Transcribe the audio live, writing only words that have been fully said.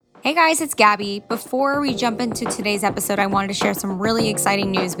Hey guys, it's Gabby. Before we jump into today's episode, I wanted to share some really exciting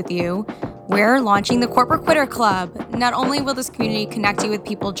news with you. We're launching the Corporate Quitter Club. Not only will this community connect you with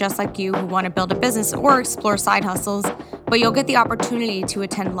people just like you who want to build a business or explore side hustles, but you'll get the opportunity to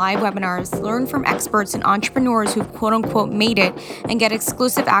attend live webinars, learn from experts and entrepreneurs who've quote unquote made it, and get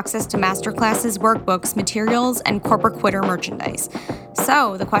exclusive access to masterclasses, workbooks, materials, and corporate quitter merchandise.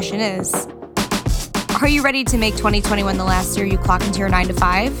 So the question is, are you ready to make 2021 the last year you clock into your 9 to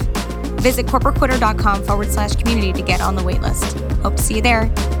 5? Visit corporatequitter.com/community to get on the waitlist. Hope to see you there.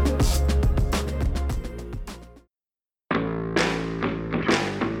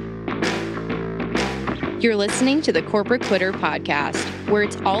 You're listening to the Corporate Quitter podcast, where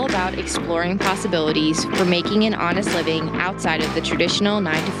it's all about exploring possibilities for making an honest living outside of the traditional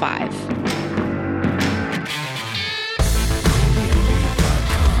 9 to 5.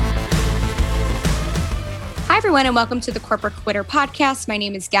 Hi, everyone, and welcome to the Corporate Quitter podcast. My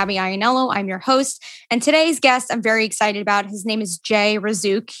name is Gabby Iannello. I'm your host. And today's guest I'm very excited about. His name is Jay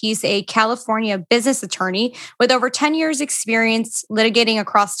Razzouk. He's a California business attorney with over 10 years experience litigating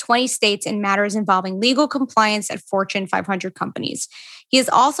across 20 states in matters involving legal compliance at Fortune 500 companies. He is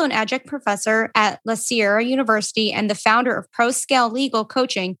also an adjunct professor at La Sierra University and the founder of Pro Scale Legal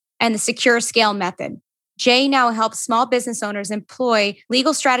Coaching and the Secure Scale Method. Jay now helps small business owners employ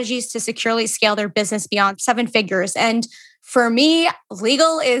legal strategies to securely scale their business beyond 7 figures. And for me,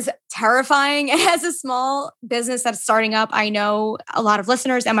 legal is terrifying. As a small business that's starting up, I know a lot of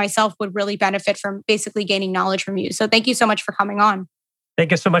listeners and myself would really benefit from basically gaining knowledge from you. So thank you so much for coming on. Thank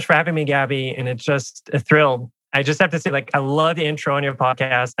you so much for having me, Gabby. And it's just a thrill. I just have to say, I love the intro on your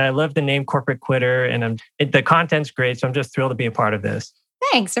podcast. I love the name Corporate Quitter, and the content's great. So I'm just thrilled to be a part of this.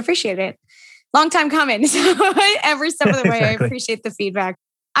 Thanks. Appreciate it. Long time coming. So every step of the way, Exactly. I appreciate the feedback.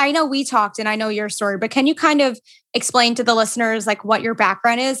 I know we talked and I know your story, but can you kind of explain to the listeners what your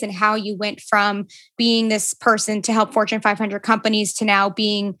background is and how you went from being this person to help Fortune 500 companies to now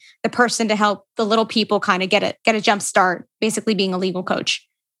being the person to help the little people kind of get a jump start, basically being a legal coach?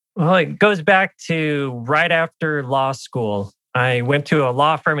 Well, it goes back to right after law school. I went to a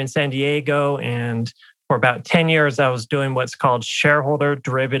law firm in San Diego, and for about 10 years, I was doing what's called shareholder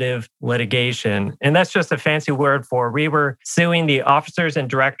derivative litigation. And that's just a fancy word for we were suing the officers and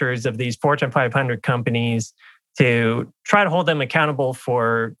directors of these Fortune 500 companies to try to hold them accountable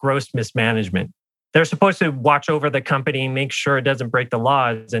for gross mismanagement. They're supposed to watch over the company, make sure it doesn't break the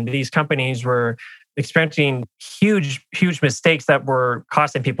laws. And these companies were experiencing huge mistakes that were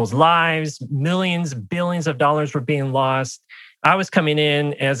costing people's lives. Millions, billions of dollars were being lost. I was coming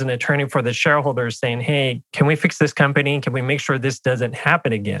in as an attorney for the shareholders saying, hey, can we fix this company? Can we make sure this doesn't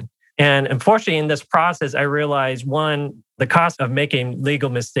happen again? And unfortunately, in this process, I realized, one, the cost of making legal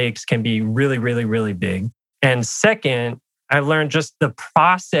mistakes can be really, really, really big. And second, I learned just the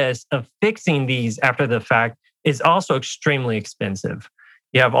process of fixing these after the fact is also extremely expensive.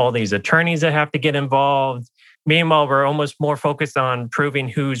 You have all these attorneys that have to get involved. Meanwhile, we're almost more focused on proving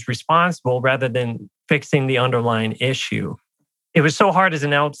who's responsible rather than fixing the underlying issue. It was so hard as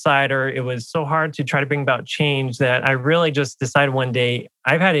an outsider. It was so hard to try to bring about change that I really just decided one day,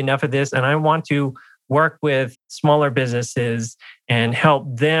 I've had enough of this and I want to work with smaller businesses and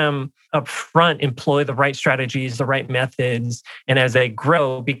help them upfront employ the right strategies, the right methods. And as they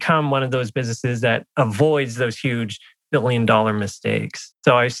grow, become one of those businesses that avoids those huge billion-dollar mistakes.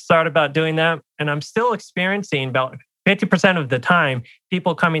 So I started about doing that, and I'm still experiencing about 50% of the time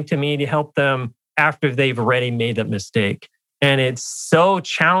people coming to me to help them after they've already made that mistake. And it's so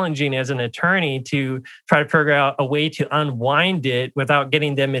challenging as an attorney to try to figure out a way to unwind it without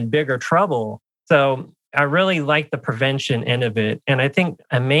getting them in bigger trouble. So I really like the prevention end of it. And I think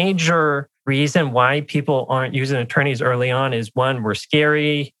a major reason why people aren't using attorneys early on is, one, we're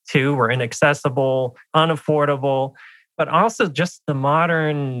scary. Two, we're inaccessible, unaffordable. But also just the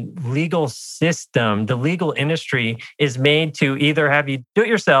modern legal system, the legal industry is made to either have you do it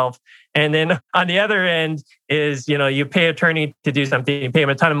yourself. And then on the other end is, you pay an attorney to do something, you pay him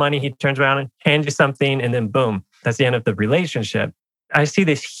a ton of money, he turns around and hands you something, and then boom, that's the end of the relationship. I see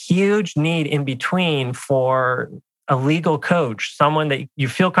this huge need in between for a legal coach, someone that you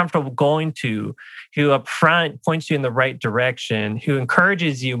feel comfortable going to, who upfront points you in the right direction, who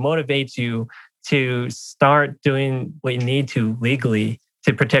encourages you, motivates you to start doing what you need to legally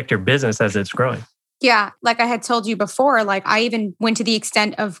to protect your business as it's growing. Yeah, like I had told you before, I even went to the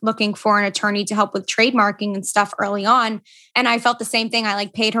extent of looking for an attorney to help with trademarking and stuff early on. And I felt the same thing. I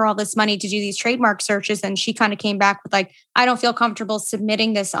paid her all this money to do these trademark searches. And she kind of came back with I don't feel comfortable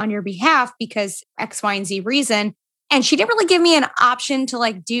submitting this on your behalf because X, Y, and Z reason. And she didn't really give me an option to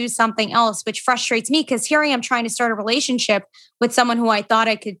like do something else, which frustrates me because here I am trying to start a relationship with someone who I thought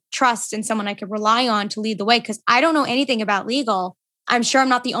I could trust and someone I could rely on to lead the way because I don't know anything about legal. I'm sure I'm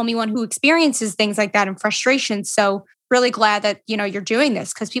not the only one who experiences things like that and frustration. So really glad that, you're doing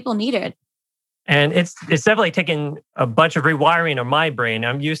this because people need it. And it's definitely taken a bunch of rewiring of my brain.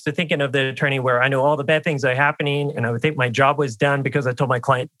 I'm used to thinking of the attorney where I know all the bad things that are happening and I would think my job was done because I told my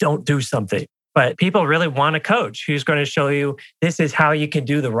client, don't do something. But people really want a coach who's going to show you, this is how you can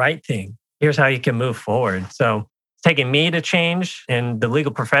do the right thing. Here's how you can move forward. So it's taking me to change and the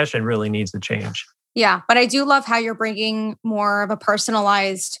legal profession really needs to change. Yeah, but I do love how you're bringing more of a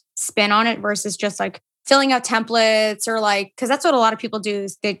personalized spin on it versus just like filling out templates or like, because that's what a lot of people do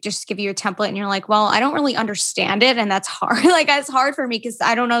is they just give you a template and you're like, well, I don't really understand it. And that's hard. Like that's hard for me because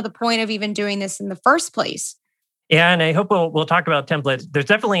I don't know the point of even doing this in the first place. Yeah, and I hope we'll talk about templates. There's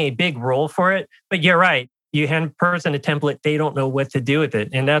definitely a big role for it, but you're right. You hand a person a template, they don't know what to do with it.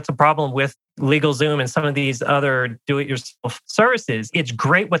 And that's a problem with LegalZoom and some of these other do-it-yourself services. It's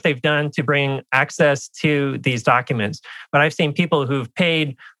great what they've done to bring access to these documents. But I've seen people who've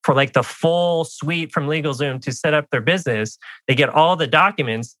paid for like the full suite from LegalZoom to set up their business. They get all the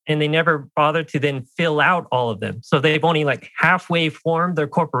documents and they never bother to then fill out all of them. So they've only like halfway formed their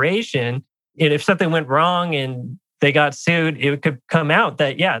corporation. And if something went wrong and they got sued, it could come out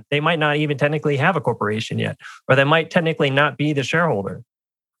that, they might not even technically have a corporation yet, or they might technically not be the shareholder.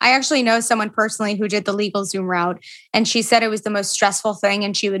 I actually know someone personally who did the LegalZoom route, and she said it was the most stressful thing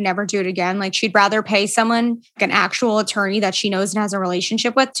and she would never do it again. Like she'd rather pay someone, like an actual attorney that she knows and has a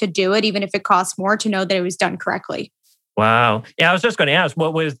relationship with to do it, even if it costs more, to know that it was done correctly. Wow. Yeah, I was just going to ask,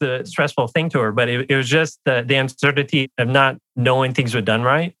 what was the stressful thing to her? But it was just the uncertainty of not knowing things were done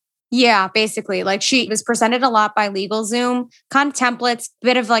right. Yeah, basically. Like she was presented a lot by LegalZoom, kind of templates,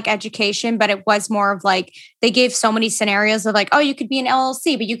 bit of like education, but it was more of like they gave so many scenarios of like, oh, you could be an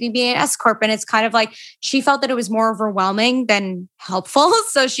LLC, but you could be an S Corp. And it's kind of like she felt that it was more overwhelming than helpful.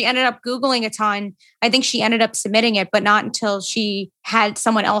 So she ended up Googling a ton. I think she ended up submitting it, but not until she had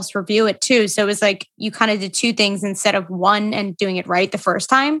someone else review it too. So it was like you kind of did two things instead of one and doing it right the first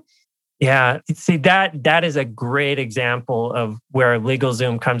time. Yeah, see, that is a great example of where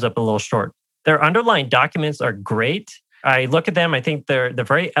LegalZoom comes up a little short. Their underlying documents are great. I look at them, I think they're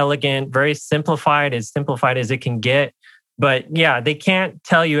very elegant, very simplified as it can get. But yeah, they can't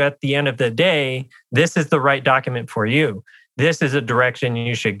tell you at the end of the day, this is the right document for you. This is a direction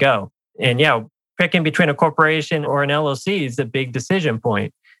you should go. And yeah, picking between a corporation or an LLC is a big decision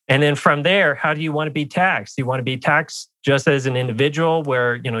point. And then from there, how do you want to be taxed? Do you want to be taxed just as an individual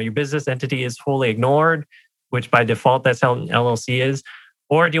where, your business entity is fully ignored, which by default, that's how an LLC is?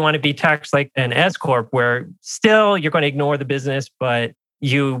 Or do you want to be taxed like an S Corp where still you're going to ignore the business, but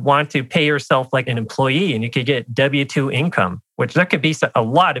you want to pay yourself like an employee and you could get W-2 income, which there could be a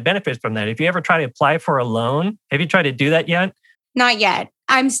lot of benefits from that. If you ever try to apply for a loan, have you tried to do that yet? Not yet.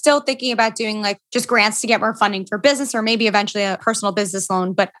 I'm still thinking about doing like just grants to get more funding for business or maybe eventually a personal business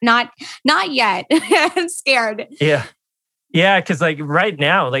loan, but not yet. I'm scared. Yeah. Yeah, because like right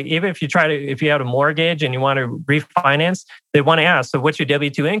now, like even if you have a mortgage and you want to refinance, they want to ask, so what's your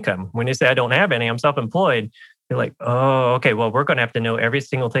W-2 income? When you say, I don't have any, I'm self-employed. You're like, oh, okay, well, we're going to have to know every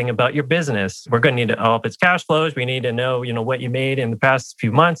single thing about your business. We're going to need all of its cash flows. We need to know, what you made in the past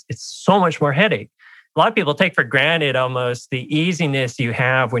few months. It's so much more headache. A lot of people take for granted almost the easiness you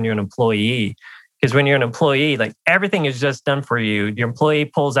have when you're an employee. Because when you're an employee, like everything is just done for you. Your employee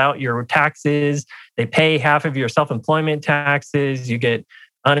pulls out your taxes. They pay half of your self-employment taxes. You get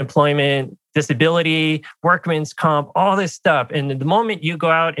unemployment, disability, workman's comp, all this stuff. And the moment you go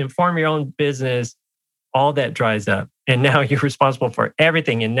out and form your own business, all that dries up. And now you're responsible for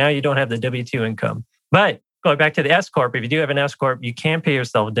everything. And now you don't have the W-2 income. But going back to the S Corp, if you do have an S Corp, you can pay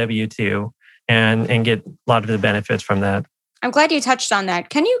yourself W-2 and get a lot of the benefits from that. I'm glad you touched on that.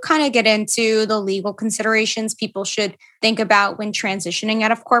 Can you kind of get into the legal considerations people should think about when transitioning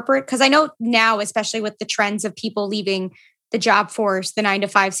out of corporate? Because I know now, especially with the trends of people leaving the job force, the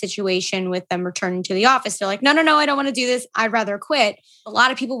 9-to-5 situation with them returning to the office, they're like, no, I don't want to do this. I'd rather quit. A lot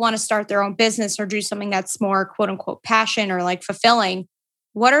of people want to start their own business or do something that's more quote unquote passion or like fulfilling.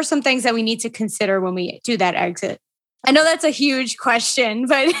 What are some things that we need to consider when we do that exit? I know that's a huge question,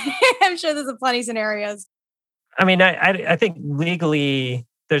 but I'm sure there's plenty of scenarios. I mean, I think legally,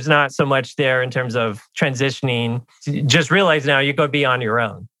 there's not so much there in terms of transitioning. Just realize now you're going to be on your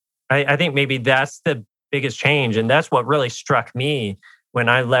own. I think maybe that's the biggest change. And that's what really struck me when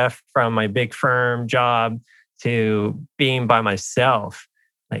I left from my big firm job to being by myself.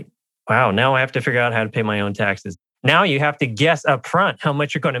 Like, wow, now I have to figure out how to pay my own taxes. Now you have to guess up front how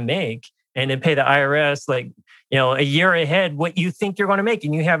much you're going to make. and then pay the IRS a year ahead what you think you're going to make.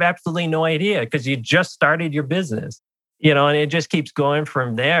 And you have absolutely no idea because you just started your business, and it just keeps going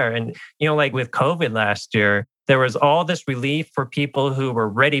from there. And, like with COVID last year, there was all this relief for people who were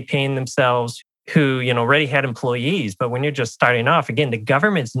already paying themselves, who, already had employees. But when you're just starting off, again, the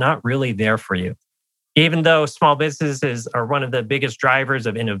government's not really there for you. Even though small businesses are one of the biggest drivers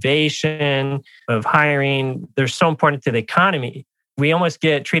of innovation, of hiring, they're so important to the economy. We almost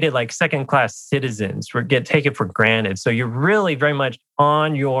get treated like second-class citizens. We get taken for granted. So you're really very much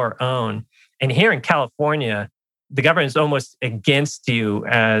on your own. And here in California, the government is almost against you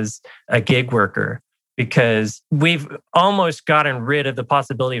as a gig worker because we've almost gotten rid of the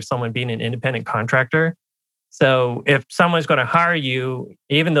possibility of someone being an independent contractor. So if someone's going to hire you,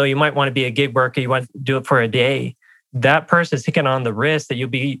 even though you might want to be a gig worker, you want to do it for a day, that person is taking on the risk that you'll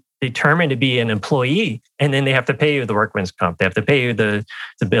be determined to be an employee. And then they have to pay you the workman's comp. They have to pay you the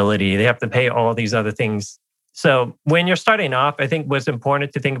disability. They have to pay all these other things. So when you're starting off, I think what's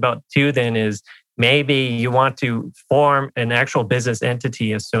important to think about too then is maybe you want to form an actual business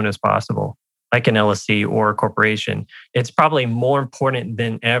entity as soon as possible, like an LLC or a corporation. It's probably more important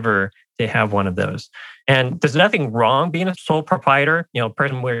than ever to have one of those. And there's nothing wrong being a sole proprietor, a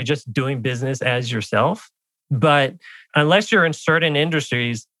person where you're just doing business as yourself. But unless you're in certain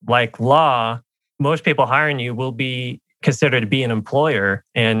industries like law, most people hiring you will be considered to be an employer,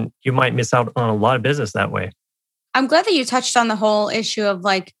 and you might miss out on a lot of business that way. I'm glad that you touched on the whole issue of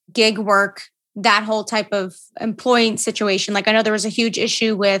like gig work, that whole type of employee situation. Like I know there was a huge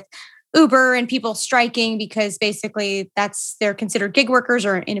issue with Uber and people striking because basically they're considered gig workers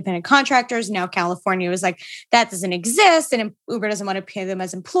or independent contractors. Now California was like, that doesn't exist and Uber doesn't want to pay them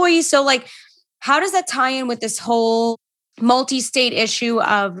as employees. So like, how does that tie in with this whole multi-state issue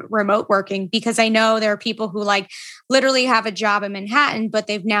of remote working? Because I know there are people who like literally have a job in Manhattan, but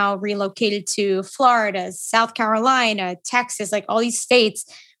they've now relocated to Florida, South Carolina, Texas, like all these states,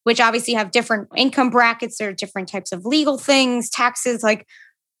 which obviously have different income brackets. There are different types of legal things, taxes. Like,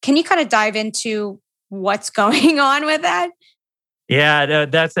 can you kind of dive into what's going on with that? Yeah,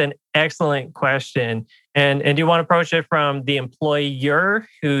 that's an excellent question. And do you want to approach it from the employer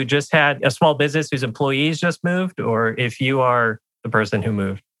who just had a small business whose employees just moved, or if you are the person who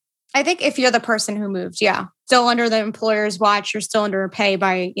moved? I think if you're the person who moved, yeah. Still under the employer's watch, you're still under pay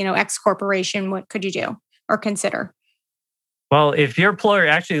by, X corporation. What could you do or consider? Well, if your employer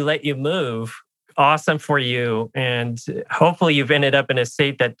actually let you move, awesome for you. And hopefully you've ended up in a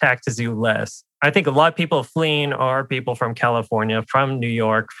state that taxes you less. I think a lot of people fleeing are people from California, from New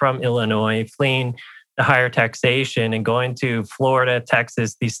York, from Illinois, fleeing the higher taxation and going to Florida,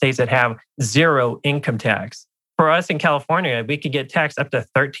 Texas, these states that have zero income tax. For us in California, we could get taxed up to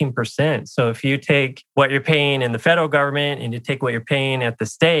 13%. So if you take what you're paying in the federal government and you take what you're paying at the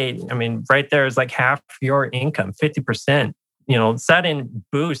state, I mean, right there is like half your income, 50%, sudden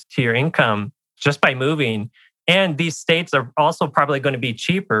boost to your income just by moving. And these states are also probably going to be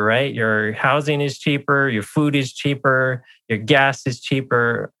cheaper, right? Your housing is cheaper, your food is cheaper, your gas is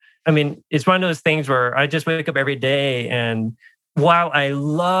cheaper. I mean, it's one of those things where I just wake up every day and while I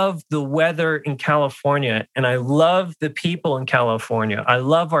love the weather in California and I love the people in California, I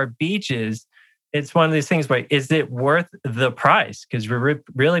love our beaches, it's one of these things where is it worth the price? Because we're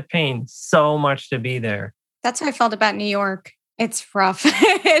really paying so much to be there. That's how I felt about New York. It's rough.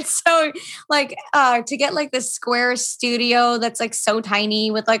 It's so like to get like this square studio that's like so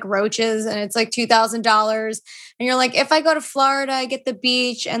tiny with like roaches and it's like $2,000. And you're like, if I go to Florida, I get the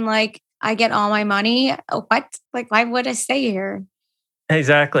beach and like I get all my money. What? Like, why would I stay here?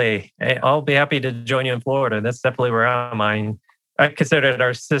 Exactly. I'll be happy to join you in Florida. That's definitely where I consider it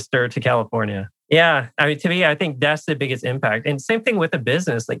our sister to California. Yeah. I mean, to me, I think that's the biggest impact. And same thing with a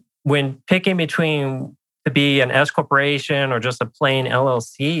business. Like when picking between to be an S corporation or just a plain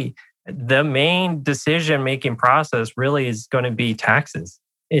LLC, the main decision-making process really is going to be taxes.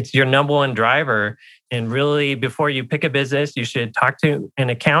 It's your number one driver. And really, before you pick a business, you should talk to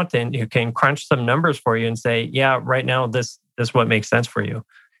an accountant who can crunch some numbers for you and say, yeah, right now, this is what makes sense for you.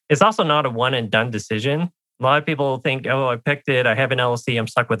 It's also not a one and done decision. A lot of people think, oh, I picked it. I have an LLC. I'm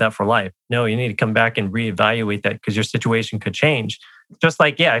stuck with that for life. No, you need to come back and reevaluate that because your situation could change. Just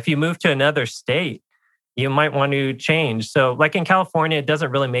like, yeah, if you move to another state, you might want to change. So like in California, it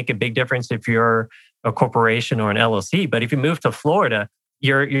doesn't really make a big difference if you're a corporation or an LLC. But if you move to Florida,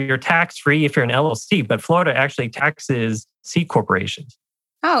 you're tax-free if you're an LLC. But Florida actually taxes C corporations.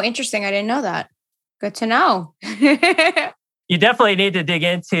 Oh, interesting. I didn't know that. Good to know. You definitely need to dig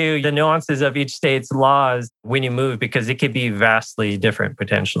into the nuances of each state's laws when you move because it could be vastly different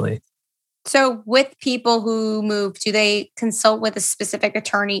potentially. So with people who move, do they consult with a specific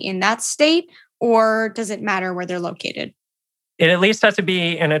attorney in that state, or does it matter where they're located? It at least has to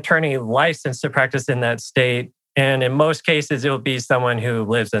be an attorney licensed to practice in that state. And in most cases, it will be someone who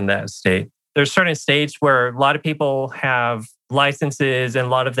lives in that state. There's certain states where a lot of people have licenses in a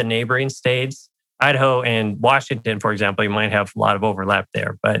lot of the neighboring states. Idaho and Washington, for example, you might have a lot of overlap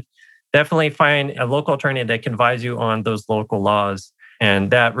there, but definitely find a local attorney that can advise you on those local laws.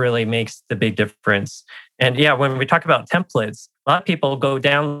 And that really makes the big difference. And yeah, when we talk about templates, a lot of people go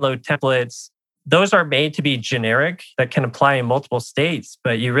download templates. Those are made to be generic that can apply in multiple states,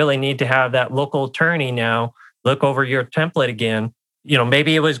 but you really need to have that local attorney now look over your template again.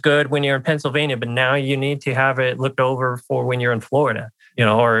 Maybe it was good when you're in Pennsylvania, but now you need to have it looked over for when you're in Florida,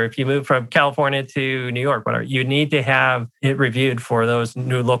 or if you move from California to New York, whatever, you need to have it reviewed for those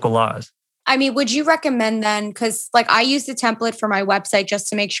new local laws. I mean, would you recommend then, because I use the template for my website just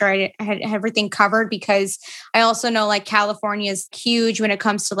to make sure I had everything covered, because I also know California is huge when it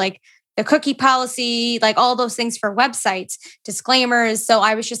comes to the cookie policy, all those things for websites, disclaimers. So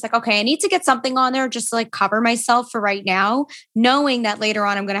I was just okay, I need to get something on there just to cover myself for right now, knowing that later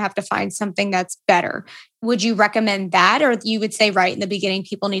on I'm going to have to find something that's better. Would you recommend that? Or you would say right in the beginning,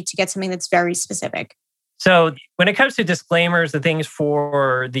 people need to get something that's very specific? So when it comes to disclaimers and things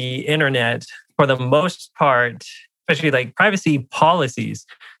for the internet, for the most part, especially privacy policies,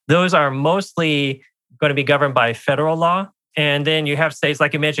 those are mostly going to be governed by federal law. And then you have states,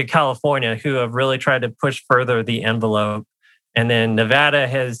 like you mentioned, California, who have really tried to push further the envelope. And then Nevada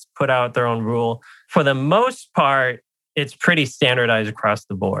has put out their own rule. For the most part, it's pretty standardized across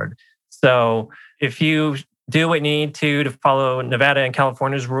the board. So if you do what you need to follow Nevada and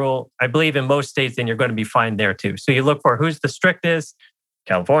California's rule, I believe in most states, then you're going to be fine there too. So you look for who's the strictest,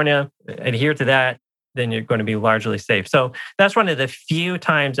 California, adhere to that, then you're going to be largely safe. So that's one of the few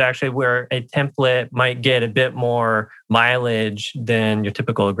times actually where a template might get a bit more mileage than your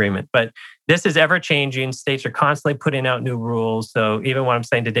typical agreement. But this is ever changing. States are constantly putting out new rules. So even what I'm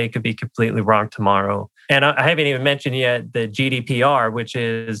saying today could be completely wrong tomorrow. And I haven't even mentioned yet the GDPR, which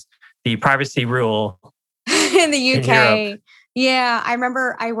is the privacy rule in the UK. In yeah, I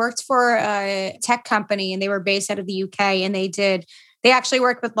remember I worked for a tech company and they were based out of the UK, and they actually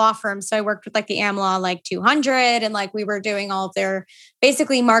worked with law firms. So I worked with the AmLaw 200, and we were doing all of their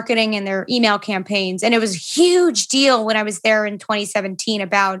basically marketing and their email campaigns. And it was a huge deal when I was there in 2017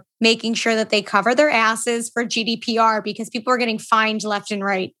 about making sure that they cover their asses for GDPR, because people were getting fined left and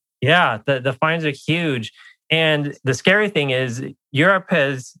right. Yeah, the fines are huge. And the scary thing is Europe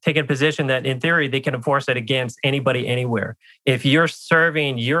has taken a position that in theory, they can enforce it against anybody anywhere. If you're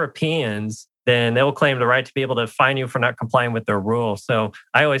serving Europeans, then they will claim the right to be able to fine you for not complying with their rules. So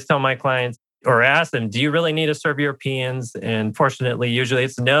I always tell my clients or ask them, do you really need to serve Europeans? And fortunately, usually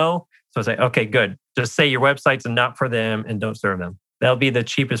it's no. So I say, okay, good. Just say your website's not for them and don't serve them. That'll be the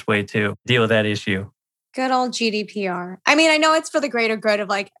cheapest way to deal with that issue. Good old GDPR. I mean, I know it's for the greater good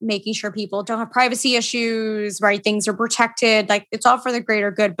of making sure people don't have privacy issues, right? Things are protected. It's all for the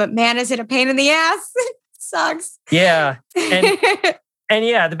greater good, but man, is it a pain in the ass? It sucks. Yeah. And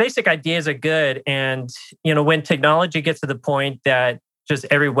yeah, the basic ideas are good. And, when technology gets to the point that just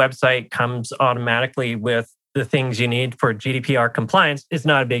every website comes automatically with the things you need for GDPR compliance, it's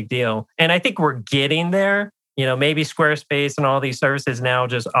not a big deal. And I think we're getting there. Maybe Squarespace and all these services now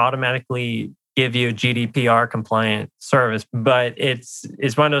just automatically give you a GDPR compliant service. But it's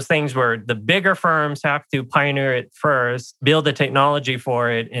one of those things where the bigger firms have to pioneer it first, build the technology for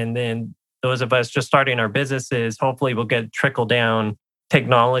it. And then those of us just starting our businesses, hopefully we'll get trickle down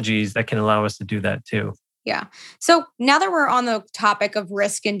technologies that can allow us to do that too. Yeah. So now that we're on the topic of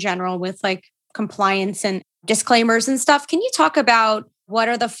risk in general with compliance and disclaimers and stuff, can you talk about what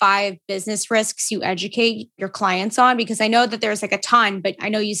are the 5 business risks you educate your clients on? Because I know that there's a ton, but I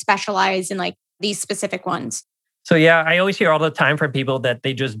know you specialize in these specific ones. So yeah, I always hear all the time from people that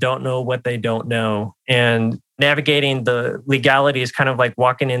they just don't know what they don't know. And navigating the legality is kind of like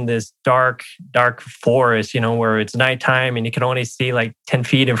walking in this dark forest, where it's nighttime and you can only see 10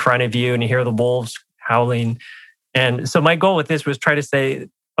 feet in front of you and you hear the wolves howling. And so my goal with this was try to say,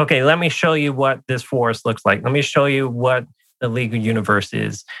 okay, let me show you what this forest looks like. Let me show you what the legal universe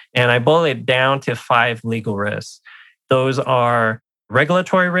is. And I boil it down to 5 legal risks. Those are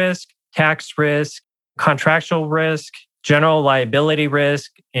regulatory risk, tax risk, contractual risk, general liability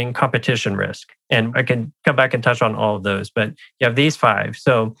risk, and competition risk. And I can come back and touch on all of those, but you have these 5.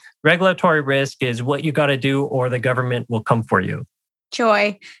 So regulatory risk is what you got to do or the government will come for you.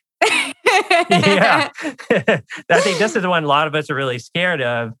 Joy. Yeah. I think this is the one a lot of us are really scared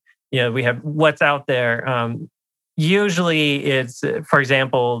of. We have what's out there. Usually it's, for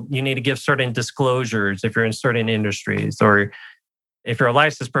example, you need to give certain disclosures if you're in certain industries, or if you're a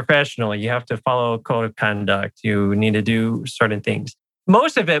licensed professional, you have to follow a code of conduct. You need to do certain things.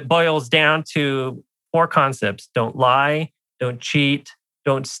 Most of it boils down to four concepts: don't lie, don't cheat,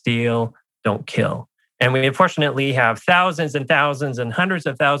 don't steal, don't kill. And we unfortunately have thousands and thousands and hundreds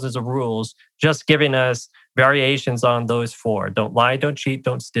of thousands of rules just giving us variations on those four: don't lie, don't cheat,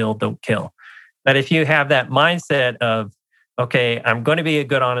 don't steal, don't kill. But if you have that mindset of, okay, I'm going to be a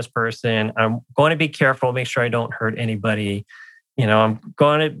good, honest person, I'm going to be careful, make sure I don't hurt anybody, I'm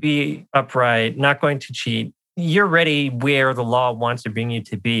going to be upright, not going to cheat, you're ready where the law wants to bring you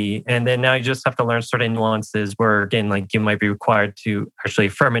to be. And then now you just have to learn certain nuances where, again, like you might be required to actually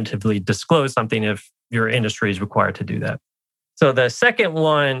affirmatively disclose something if your industry is required to do that. So the second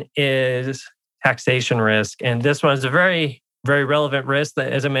one is taxation risk. And this one is a very, very relevant risk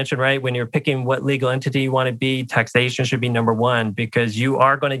that, as I mentioned, right, when you're picking what legal entity you want to be, taxation should be number one, because you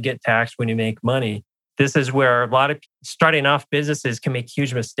are going to get taxed when you make money. This is where a lot of starting off businesses can make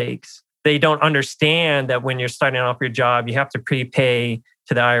huge mistakes. They don't understand that when you're starting off your job, you have to prepay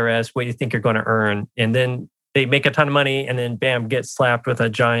to the IRS what you think you're going to earn. And then they make a ton of money and then bam, get slapped with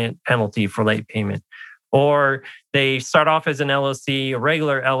a giant penalty for late payment. Or they start off as an LLC, a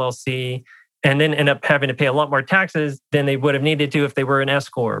regular LLC, and then end up having to pay a lot more taxes than they would have needed to if they were an S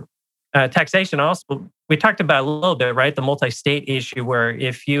corp. Taxation also, we talked about a little bit, right? The multi-state issue, where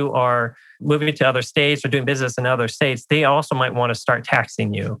if you are moving to other states or doing business in other states, they also might want to start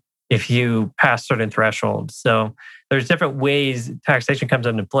taxing you if you pass certain thresholds. So there's different ways taxation comes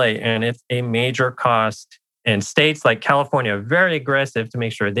into play, and it's a major cost. And states like California are very aggressive to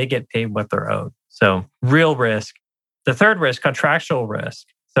make sure they get paid what they're owed. So real risk. The third risk, contractual risk.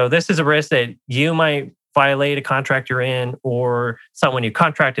 So this is a risk that you might violate a contract you're in, or someone you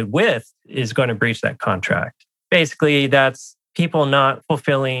contracted with is going to breach that contract. Basically, that's people not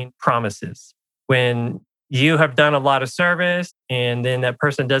fulfilling promises. When you have done a lot of service and then that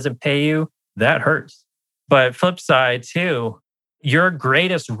person doesn't pay you, that hurts. But flip side too, your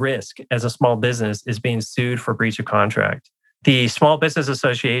greatest risk as a small business is being sued for breach of contract. The Small Business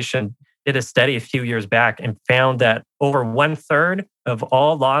Association did a study a few years back and found that over 1/3 of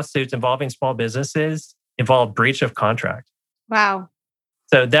all lawsuits involving small businesses involve breach of contract. Wow.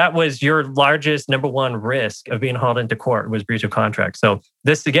 So that was your largest number one risk of being hauled into court, was breach of contract. So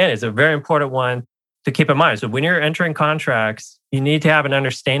this, again, is a very important one to keep in mind. So when you're entering contracts, you need to have an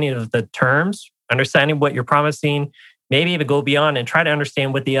understanding of the terms, understanding what you're promising, maybe even go beyond and try to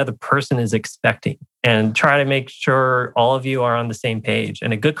understand what the other person is expecting, and try to make sure all of you are on the same page.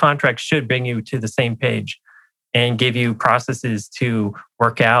 And a good contract should bring you to the same page and give you processes to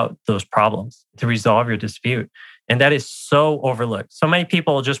work out those problems, to resolve your dispute. And that is so overlooked. So many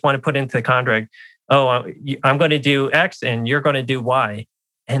people just want to put into the contract, oh, I'm going to do X and you're going to do Y.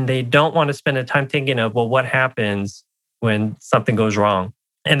 And they don't want to spend the time thinking of, well, what happens when something goes wrong?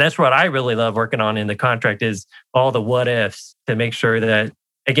 And that's what I really love working on in the contract, is all the what ifs, to make sure that,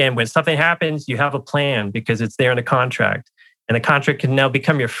 again, when something happens, you have a plan because it's there in the contract. And the contract can now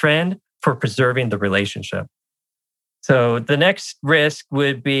become your friend for preserving the relationship. So the next risk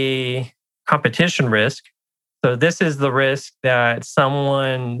would be competition risk. So this is the risk that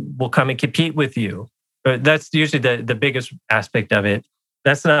someone will come and compete with you. But that's usually the biggest aspect of it.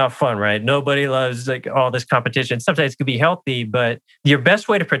 That's not fun, right? Nobody loves like all this competition. Sometimes it can be healthy, but your best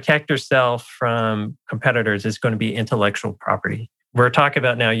way to protect yourself from competitors is going to be intellectual property. We're talking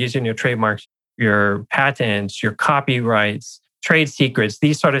about now using your trademarks, your patents, your copyrights, trade secrets,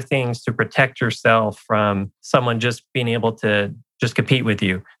 these sort of things to protect yourself from someone just being able to just compete with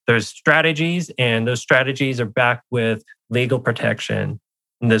you. There's strategies, and those strategies are backed with legal protection.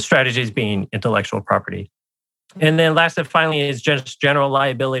 And the strategies being intellectual property. And then last and finally is just general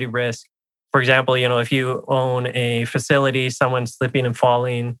liability risk. For example, if you own a facility, someone slipping and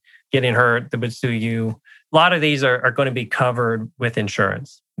falling, getting hurt, that would sue you. A lot of these are going to be covered with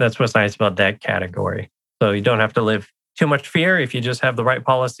insurance. That's what's nice about that category. So you don't have to live too much fear if you just have the right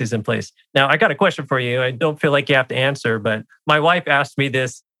policies in place. Now, I got a question for you. I don't feel like you have to answer, but my wife asked me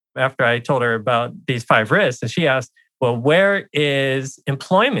this after I told her about these 5 risks. And she asked, well, where is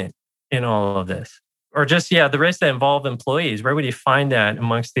employment in all of this? Or just, the risks that involve employees. Where would you find that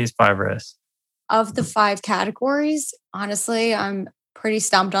amongst these 5 risks? Of the 5 categories, honestly, I'm pretty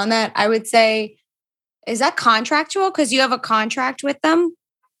stumped on that. I would say, is that contractual? Because you have a contract with them,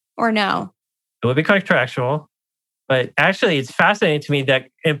 or no? It would be contractual. But actually, it's fascinating to me that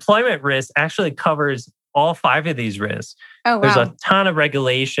employment risk actually covers all 5 of these risks. Oh, wow. There's a ton of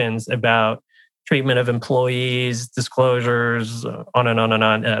regulations about treatment of employees, disclosures, on and on and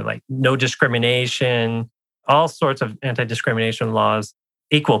on, like no discrimination. all sorts of anti-discrimination laws,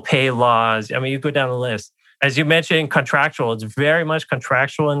 equal pay laws. I mean, you go down the list. As you mentioned, contractual, it's very much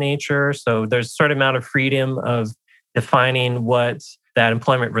contractual in nature. So there's a certain amount of freedom of defining what that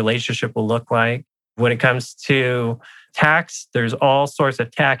employment relationship will look like. When it comes to tax, there's all sorts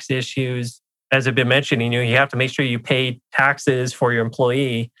of tax issues. As I've been mentioning, you have to make sure you pay taxes for your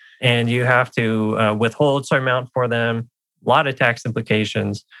employee and you have to withhold some amount for them. A lot of tax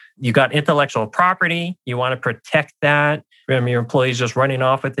implications. You got intellectual property. You want to protect that from your employees just running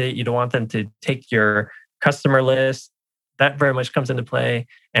off with it. You don't want them to take your customer list. That very much comes into play.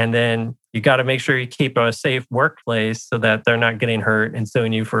 And then you got to make sure you keep a safe workplace so that they're not getting hurt and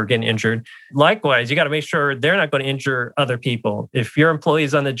suing you for getting injured. Likewise, you got to make sure they're not going to injure other people. If your employee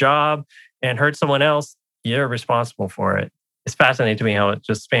is on the job and hurt someone else, you're responsible for it. It's fascinating to me how it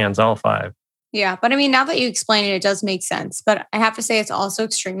just spans all five. Yeah. But I mean, now that you explain it, it does make sense. But I have to say, it's also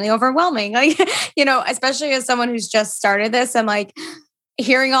extremely overwhelming. Like, especially as someone who's just started this, I'm like,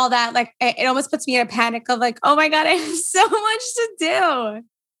 hearing all that, like, it almost puts me in a panic of like, oh my God, I have so much to do.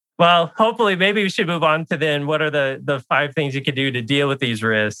 Well, hopefully, maybe we should move on to then what are the 5 things you could do to deal with these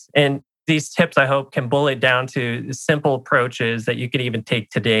risks. And these tips, I hope, can boil it down to simple approaches that you could even take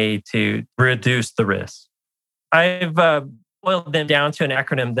today to reduce the risk. I've boiled them down to an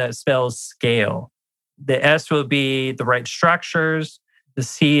acronym that spells SCALE. The S will be the right structures. The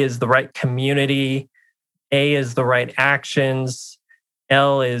C is the right community. A is the right actions.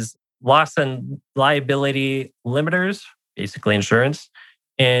 L is loss and liability limiters, basically insurance.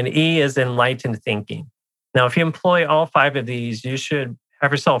 And E is enlightened thinking. Now, if you employ all 5 of these, you should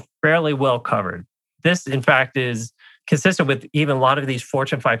have yourself fairly well covered. This, in fact, is consistent with even a lot of these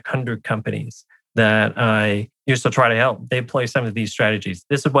Fortune 500 companies that I used to try to help. They employ some of these strategies.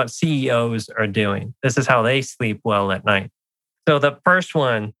 This is what CEOs are doing. This is how they sleep well at night. So the first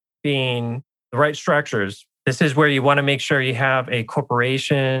one being the right structures. This is where you want to make sure you have a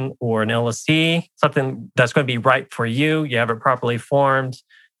corporation or an LLC, something that's going to be right for you. You have it properly formed.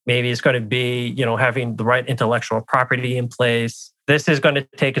 Maybe it's going to be, having the right intellectual property in place. This is going to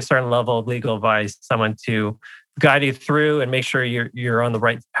take a certain level of legal advice, someone to guide you through and make sure you're on the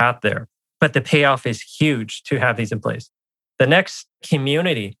right path there. But the payoff is huge to have these in place. The next,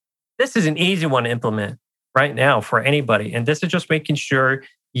 community. This is an easy one to implement right now for anybody. And this is just making sure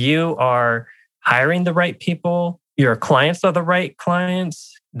you are hiring the right people, your clients are the right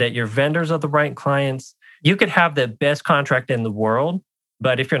clients, that your vendors are the right clients. You could have the best contract in the world,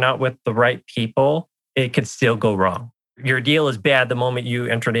 but if you're not with the right people, it could still go wrong. Your deal is bad the moment you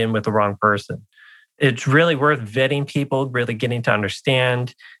entered in with the wrong person. It's really worth vetting people, really getting to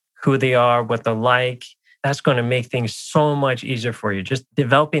understand who they are, what they're like. That's going to make things so much easier for you. Just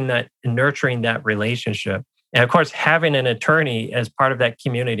developing that and nurturing that relationship. And of course, having an attorney as part of that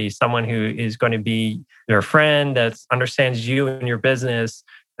community, someone who is going to be your friend that understands you and your business,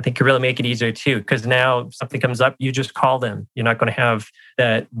 I think could really make it easier too. Because now if something comes up, you just call them. You're not going to have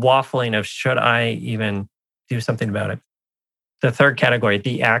that waffling of, should I even do something about it? The third category,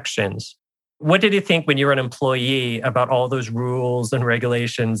 the actions. What did you think when you were an employee about all those rules and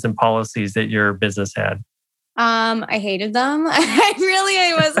regulations and policies that your business had? I hated them.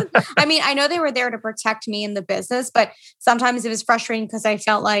 I wasn't. I mean, I know they were there to protect me in the business, but sometimes it was frustrating because I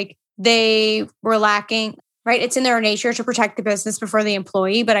felt like they were lacking, right? It's in their nature to protect the business before the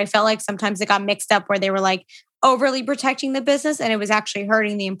employee, but I felt like sometimes it got mixed up where they were like overly protecting the business and it was actually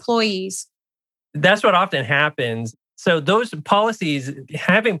hurting the employees. That's what often happens. So those policies,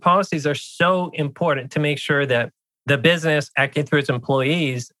 having policies are so important to make sure that the business acting through its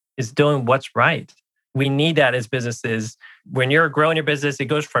employees is doing what's right. We need that as businesses. When you're growing your business, it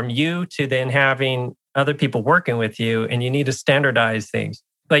goes from you to then having other people working with you, and you need to standardize things.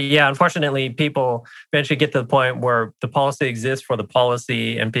 But yeah, unfortunately, people eventually get to the point where the policy exists for the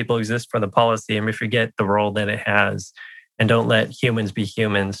policy and people exist for the policy, and we forget the role that it has and don't let humans be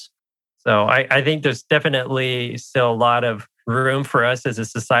humans. So I think there's definitely still a lot of room for us as a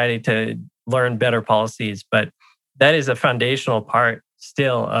society to learn better policies, but that is a foundational part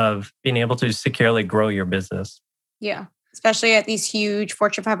still of being able to securely grow your business. Yeah. Especially at these huge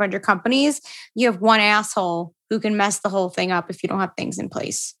Fortune 500 companies, you have one asshole who can mess the whole thing up if you don't have things in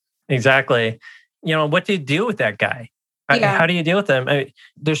place. Exactly. What do you do with that guy? Yeah. How do you deal with them?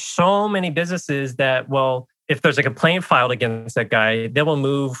 There's so many businesses that, if there's a complaint filed against that guy, they will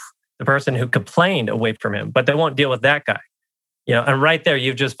move the person who complained away from him, but they won't deal with that guy. And right there,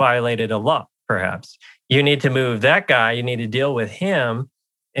 you've just violated a law, perhaps. You need to move that guy, you need to deal with him,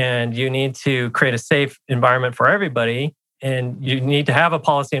 and you need to create a safe environment for everybody. And you need to have a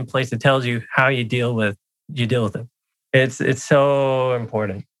policy in place that tells you how you deal with it. It's so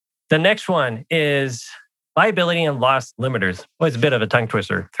important. The next one is liability and loss limiters. Well, it's a bit of a tongue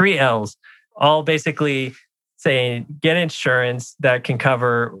twister. 3 L's, all basically saying get insurance that can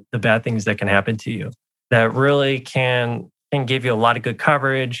cover the bad things that can happen to you, that really can give you a lot of good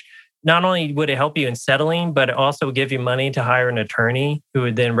coverage. Not only would it help you in settling, but it also would give you money to hire an attorney who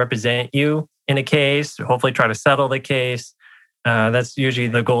would then represent you in a case, hopefully try to settle the case. That's usually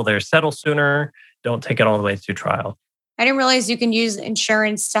the goal there. Settle sooner. Don't take it all the way to trial. I didn't realize you can use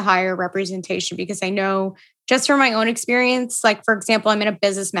insurance to hire representation, because I know just from my own experience, like for example, I'm in a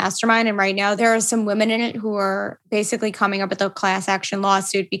business mastermind and right now there are some women in it who are basically coming up with a class action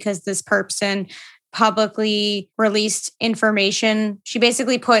lawsuit because this person publicly released information. She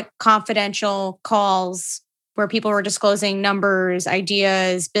basically put confidential calls where people were disclosing numbers,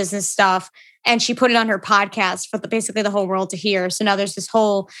 ideas, business stuff. And she put it on her podcast for basically the whole world to hear. So now there's this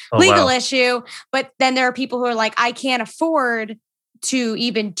whole legal issue. But then there are people who are like, I can't afford to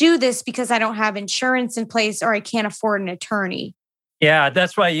even do this because I don't have insurance in place, or I can't afford an attorney. Yeah,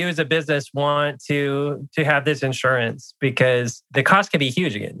 that's why you as a business want to have this insurance, because the cost can be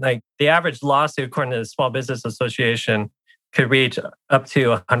huge again. Like the average lawsuit, according to the Small Business Association, could reach up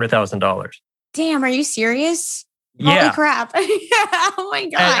to $100,000. Damn, are you serious? Yeah. Holy crap. Oh my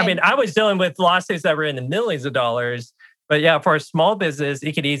God. And, I mean, I was dealing with lawsuits that were in the millions of dollars. But yeah, for a small business,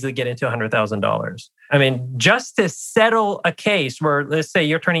 it could easily get into $100,000. I mean, just to settle a case where, let's say,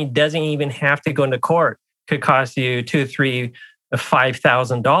 your attorney doesn't even have to go into court, could cost you $2,000, $3,000,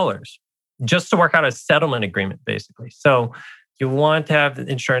 $5,000 just to work out a settlement agreement, basically. So you want to have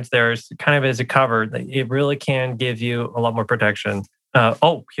insurance there kind of as a cover. It really can give you a lot more protection.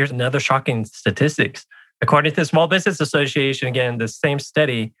 Here's another shocking statistics. According to the Small Business Association, again, the same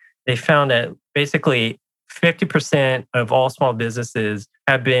study, they found that basically 50% of all small businesses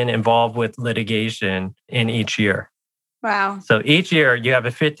have been involved with litigation in each year. Wow. So each year you have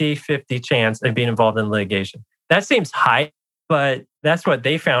a 50-50 chance of being involved in litigation. That seems high, but that's what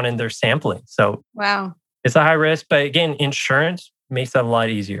they found in their sampling. So wow, it's a high risk, but again, insurance makes that a lot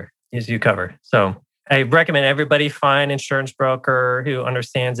easier as you cover. So I recommend everybody find an insurance broker who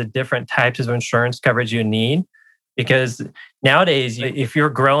understands the different types of insurance coverage you need. Because nowadays, if you're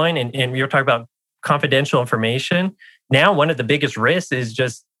growing and you're talking about confidential information, now one of the biggest risks is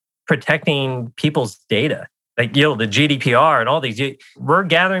just protecting people's data. Like, the GDPR and all these, we're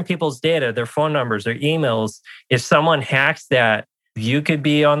gathering people's data, their phone numbers, their emails. If someone hacks that, you could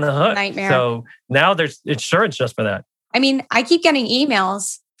be on the hook. Nightmare. So now there's insurance just for that. I mean, I keep getting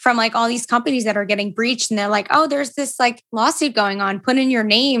emails from like all these companies that are getting breached, and they're like, oh, there's this like lawsuit going on, put in your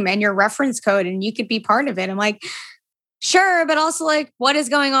name and your reference code and you could be part of it. I'm like, sure. But also like, what is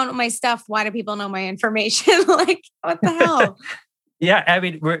going on with my stuff? Why do people know my information? Like, what the hell? Yeah. I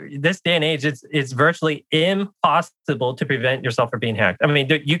mean, this day and age, it's virtually impossible to prevent yourself from being hacked. I mean,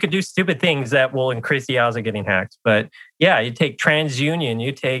 you could do stupid things that will increase the odds of getting hacked. But yeah, you take TransUnion,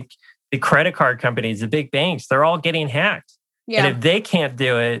 you take the credit card companies, the big banks, they're all getting hacked. Yeah. And if they can't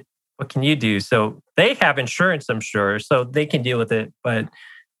do it, what can you do? So they have insurance, I'm sure, so they can deal with it. But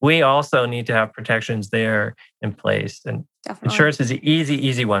we also need to have protections there in place. And Definitely. Insurance is an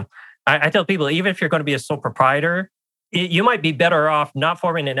easy one. I tell people, even if you're going to be a sole proprietor, you might be better off not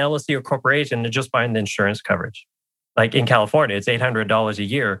forming an LLC or corporation and just buying the insurance coverage. Like in California, it's $800 a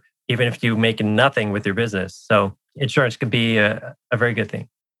year, even if you make nothing with your business. So insurance could be a very good thing.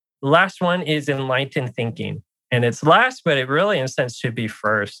 The last one is enlightened thinking. And it's last, but it really, in a sense, should be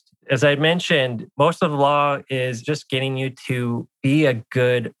first. As I mentioned, most of the law is just getting you to be a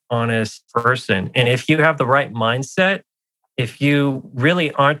good, honest person. And if you have the right mindset, if you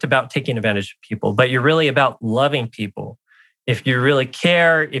really aren't about taking advantage of people, but you're really about loving people, if you really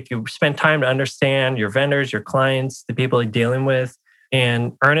care, if you spend time to understand your vendors, your clients, the people you're dealing with,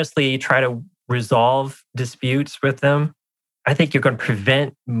 and earnestly try to resolve disputes with them, I think you're going to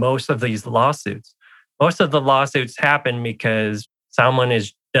prevent most of these lawsuits. Most of the lawsuits happen because someone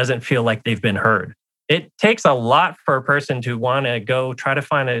doesn't feel like they've been heard. It takes a lot for a person to want to go try to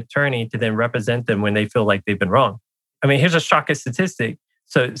find an attorney to then represent them when they feel like they've been wrong. I mean, here's a shocking statistic.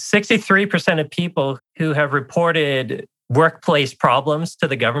 So 63% of people who have reported workplace problems to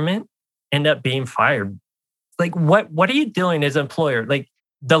the government end up being fired. Like, what are you doing as an employer? Like,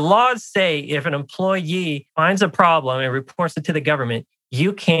 the laws say if an employee finds a problem and reports it to the government,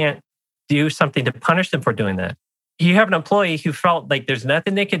 you can't do something to punish them for doing that. You have an employee who felt like there's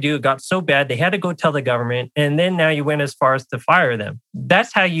nothing they could do, it got so bad, they had to go tell the government, and then now you went as far as to fire them.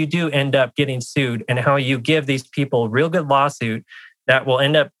 That's how you do end up getting sued, and how you give these people a real good lawsuit that will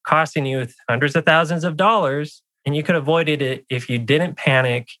end up costing you hundreds of thousands of dollars. And you could have avoided it if you didn't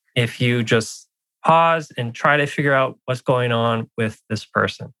panic, if you just pause and try to figure out what's going on with this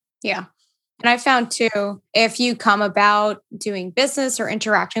person. Yeah. And I found too, if you come about doing business or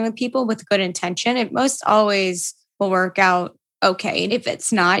interacting with people with good intention, it most always will work out okay. And if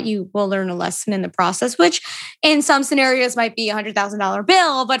it's not, you will learn a lesson in the process, which in some scenarios might be $100,000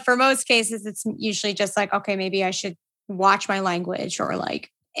 bill. But for most cases, it's usually just like, okay, maybe I should watch my language or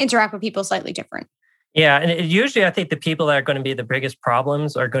like interact with people slightly different. Yeah, and usually I think the people that are going to be the biggest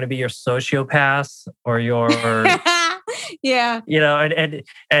problems are going to be your sociopaths or your Yeah.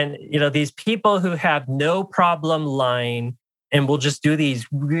 these people who have no problem lying and will just do these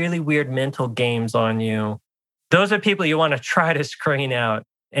really weird mental games on you. Those are people you want to try to screen out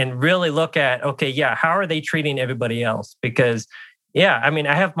and really look at, okay, yeah, how are they treating everybody else? Because yeah, I mean,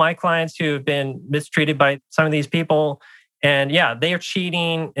 I have my clients who have been mistreated by some of these people. And yeah, they are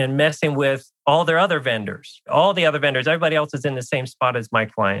cheating and messing with all their other vendors, all the other vendors. Everybody else is in the same spot as my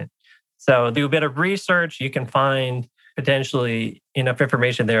client. So do a bit of research. You can find potentially enough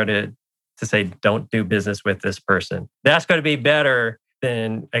information there to say, don't do business with this person. That's going to be better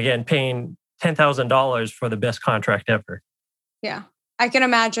than, again, paying $10,000 for the best contract ever. Yeah. I can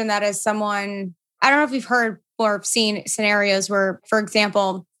imagine that as someone, I don't know if you've heard or seen scenarios where, for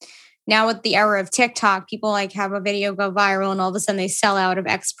example, now with the era of TikTok, people like have a video go viral and all of a sudden they sell out of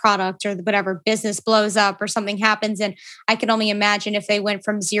X product or whatever business blows up or something happens. And I can only imagine if they went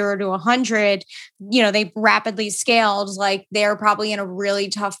from 0 to 100, they rapidly scaled, like they're probably in a really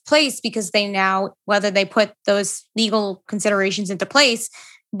tough place because they now, whether they put those legal considerations into place,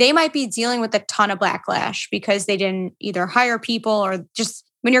 they might be dealing with a ton of backlash because they didn't either hire people or just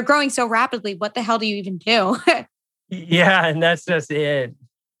when you're growing so rapidly, what the hell do you even do? Yeah, and that's just it.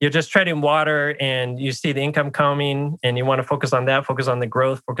 You're just treading water and you see the income coming and you want to focus on that, focus on the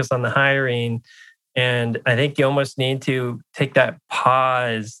growth, focus on the hiring. And I think you almost need to take that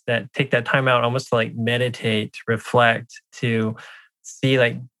pause, take that time out, almost like meditate, reflect to see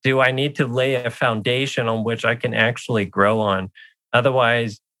like, do I need to lay a foundation on which I can actually grow on?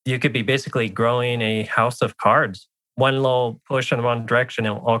 Otherwise, you could be basically growing a house of cards. One little push in one direction,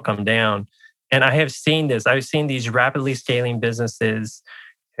 it'll all come down. And I have seen this. I've seen these rapidly scaling businesses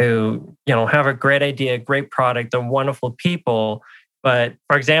who, have a great idea, great product, they're wonderful people. But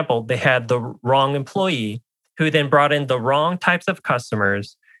for example, they had the wrong employee who then brought in the wrong types of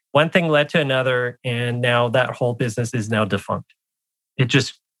customers. One thing led to another, and now that whole business is now defunct. It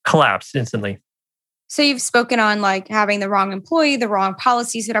just collapsed instantly. So you've spoken on like having the wrong employee, the wrong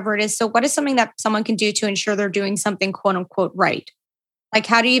policies, whatever it is. So what is something that someone can do to ensure they're doing something quote unquote right? Like,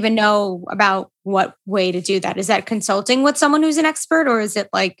 how do you even know about what way to do that? Is that consulting with someone who's an expert, or is it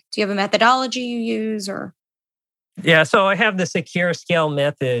like, do you have a methodology you use or? Yeah, so I have the secure scale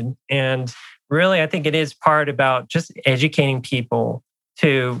method. And really, I think it is part about just educating people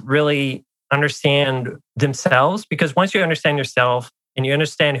to really understand themselves. Because once you understand yourself and you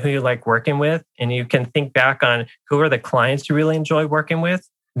understand who you like working with, and you can think back on who are the clients you really enjoy working with,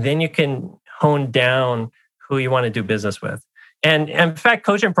 then you can hone down who you want to do business with. And in fact,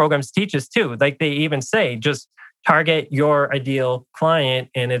 coaching programs teach us too. Like they even say, just target your ideal client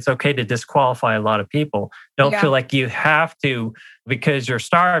and it's okay to disqualify a lot of people. Don't feel like you have to, because you're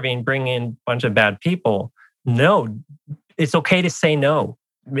starving, bring in a bunch of bad people. No, it's okay to say no.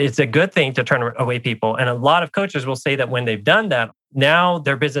 It's a good thing to turn away people. And a lot of coaches will say that when they've done that, now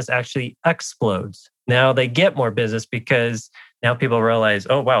their business actually explodes. Now they get more business because now people realize,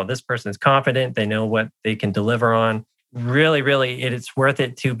 oh, wow, this person's confident. They know what they can deliver on. Really, really, it's worth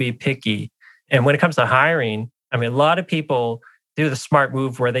it to be picky. And when it comes to hiring, I mean, a lot of people do the smart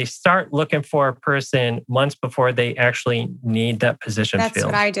move where they start looking for a person months before they actually need that position filled. That's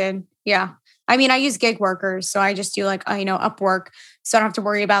what I did. Yeah. I mean, I use gig workers. So I just do like, Upwork. So I don't have to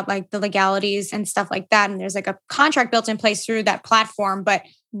worry about like the legalities and stuff like that. And there's like a contract built in place through that platform. But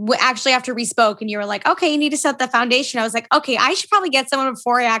actually, after we spoke and you were like, okay, you need to set the foundation. I was like, okay, I should probably get someone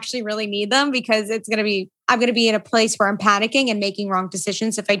before I actually really need them because I'm going to be in a place where I'm panicking and making wrong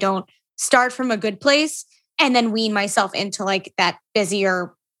decisions if I don't start from a good place and then wean myself into like that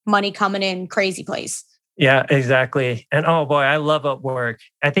busier, money coming in, crazy place. Yeah, exactly. And oh boy, I love Upwork.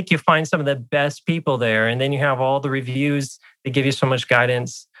 I think you find some of the best people there. And then you have all the reviews that give you so much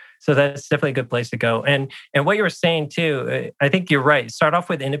guidance. So that's definitely a good place to go. And what you were saying too, I think you're right. Start off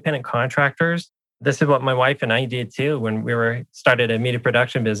with independent contractors. This is what my wife and I did too. When we started a media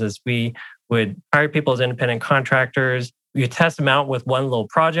production business, we would hire people as independent contractors. You test them out with one little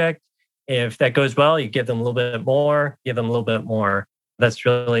project. If that goes well, you give them a little bit more, give them a little bit more. That's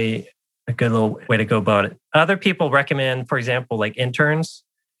really a good little way to go about it. Other people recommend, for example, like interns.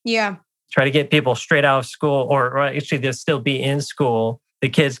 Yeah. Try to get people straight out of school or actually they'll still be in school. The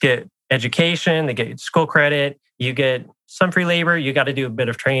kids get education, they get school credit, you get some free labor, you got to do a bit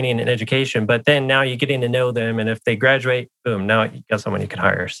of training and education, but then now you're getting to know them. And if they graduate, boom, now you got someone you can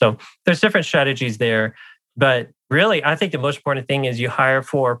hire. So there's different strategies there. But really, I think the most important thing is you hire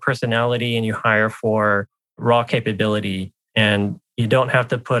for personality and you hire for raw capability. And you don't have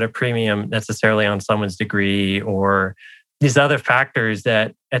to put a premium necessarily on someone's degree or these other factors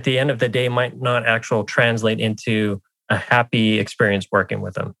that at the end of the day might not actually translate into a happy experience working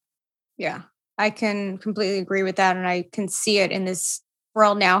with them. Yeah, I can completely agree with that. And I can see it in this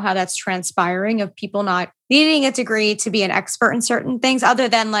world now, how that's transpiring of people not needing a degree to be an expert in certain things other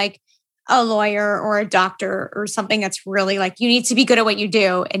than like a lawyer or a doctor or something that's really like you need to be good at what you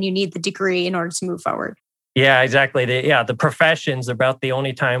do and you need the degree in order to move forward. Yeah, exactly. The profession's about the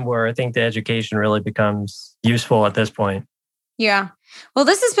only time where I think the education really becomes useful at this point. Yeah. Well,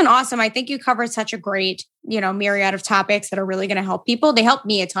 this has been awesome. I think you covered such a great, myriad of topics that are really going to help people. They helped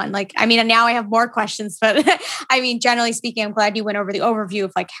me a ton. And now I have more questions, but generally speaking, I'm glad you went over the overview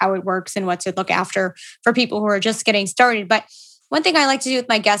of like how it works and what to look after for people who are just getting started. But one thing I like to do with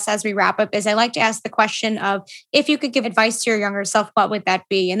my guests as we wrap up is I like to ask the question of if you could give advice to your younger self, what would that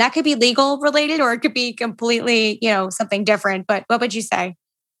be? And that could be legal related or it could be completely, something different. But what would you say?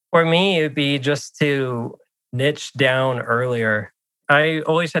 For me, it'd be just to niche down earlier. I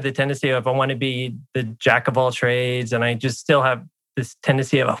always had the tendency of I want to be the jack of all trades. And I just still have this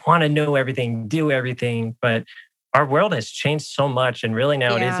tendency of I want to know everything, do everything. But our world has changed so much. And really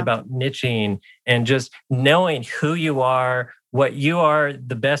now it is about niching and just knowing who you are, what you are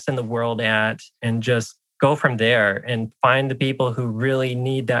the best in the world at, and just go from there and find the people who really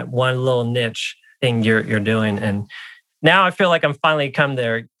need that one little niche thing you're doing. And now I feel like I'm finally come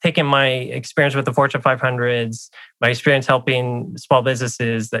there, taking my experience with the Fortune 500s, my experience helping small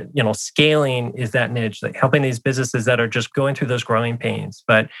businesses that, scaling is that niche, like helping these businesses that are just going through those growing pains.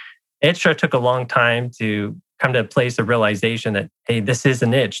 But it sure took a long time to come to a place of realization that, hey, this is a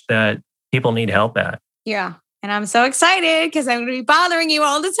niche that people need help at. Yeah. And I'm so excited because I'm going to be bothering you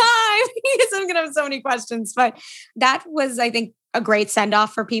all the time because I'm going to have so many questions. But that was, I think, a great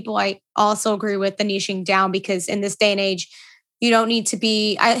send-off for people. I also agree with the niching down because in this day and age, you don't need to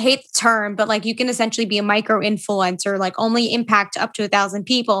be, I hate the term, but like you can essentially be a micro-influencer, like only impact up to 1,000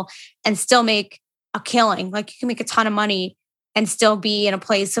 people and still make a killing. Like you can make a ton of money and still be in a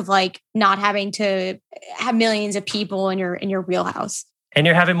place of like not having to have millions of people in your wheelhouse. And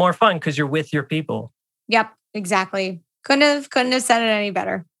you're having more fun because you're with your people. Yep, exactly. Couldn't have said it any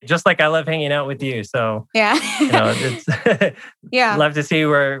better. Just like I love hanging out with you. So yeah, it's yeah. Love to see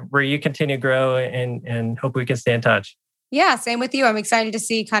where you continue to grow and hope we can stay in touch. Yeah, same with you. I'm excited to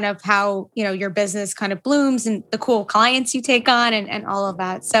see kind of how, your business kind of blooms and the cool clients you take on and all of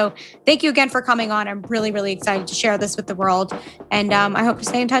that. So thank you again for coming on. I'm really, really excited to share this with the world. And I hope to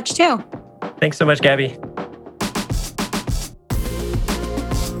stay in touch too. Thanks so much, Gabby.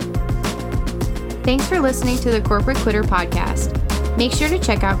 Thanks for listening to the Corporate Quitter podcast. Make sure to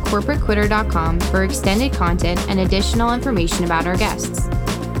check out corporatequitter.com for extended content and additional information about our guests.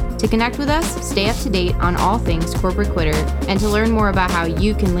 To connect with us, stay up to date on all things Corporate Quitter, and to learn more about how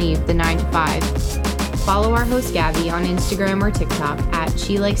you can leave the 9-to-5, follow our host Gabby on Instagram or TikTok at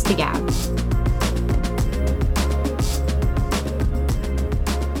SheLikesToGab.